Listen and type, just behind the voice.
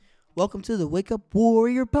Welcome to the Wake Up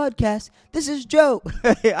Warrior podcast. This is Joe.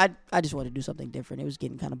 I just wanted to do something different. It was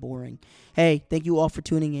getting kind of boring. Hey, thank you all for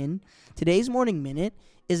tuning in. Today's Morning Minute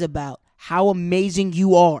is about how amazing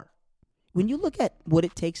you are. When you look at what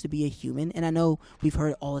it takes to be a human, and I know we've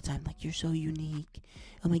heard it all the time, like, you're so unique.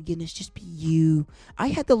 Oh my goodness, just be you. I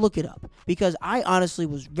had to look it up because I honestly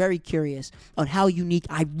was very curious on how unique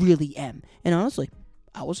I really am. And honestly,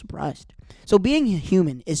 I was surprised. So being a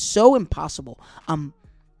human is so impossible. I'm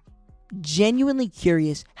genuinely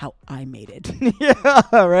curious how I made it.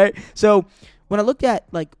 Yeah, right? So when I looked at,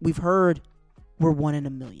 like, we've heard we're 1 in a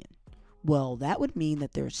million. Well, that would mean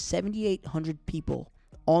that there's 7,800 people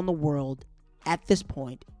on the world at this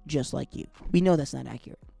point just like you. We know that's not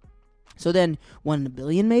accurate. So then 1 in a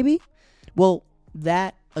billion maybe? Well,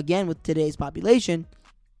 that, again, with today's population,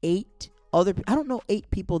 8 I don't know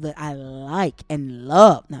 8 people that I like and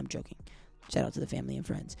love. No, I'm joking. Shout out to the family and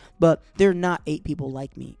friends. But there are not 8 people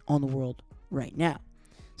like me on the world right now.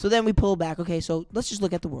 So then we pull back. Okay, so let's just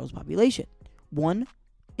look at the world's population. 1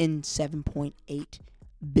 in 7.8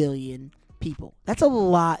 billion people. That's a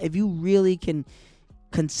lot. If you really can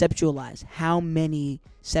conceptualize how many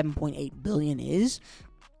 7.8 billion is.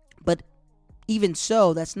 But even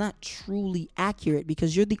so, that's not truly accurate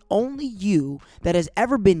because you're the only you that has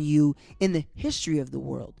ever been you in the history of the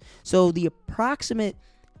world. So the approximate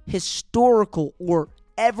historical or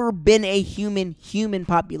ever been a human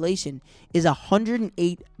population is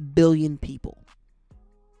 108 billion people.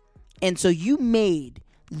 And so you made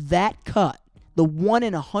that cut, the 1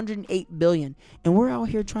 in 108 billion, and we're out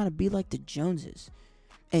here trying to be like the Joneses.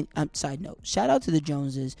 And side note, shout out to the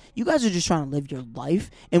Joneses. You guys are just trying to live your life,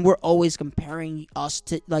 and we're always comparing us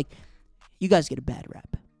to, like, you guys get a bad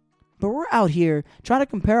rap. But we're out here trying to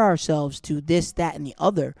compare ourselves to this, that, and the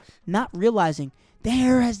other, not realizing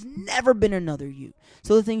there has never been another you.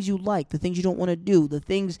 So the things you like, the things you don't want to do, the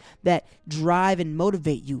things that drive and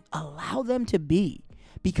motivate you, allow them to be.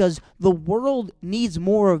 Because the world needs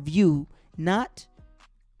more of you, not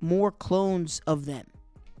more clones of them.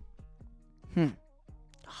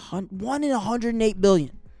 1 in 108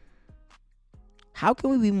 billion. How can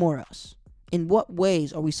we be more us? In what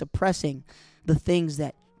ways are we suppressing the things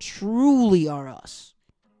that truly are us?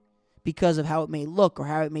 Because of how it may look or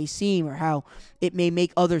how it may seem or how it may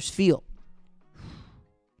make others feel.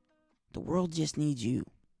 The world just needs you.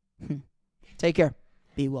 Take care.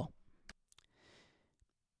 Be well.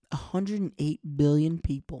 108 billion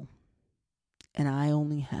people. And I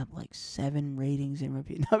only have like 7 ratings and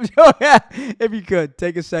reviews. If you could,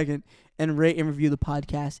 take a second and rate and review the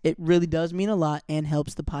podcast. It really does mean a lot and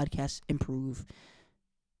helps the podcast improve.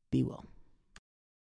 Be well.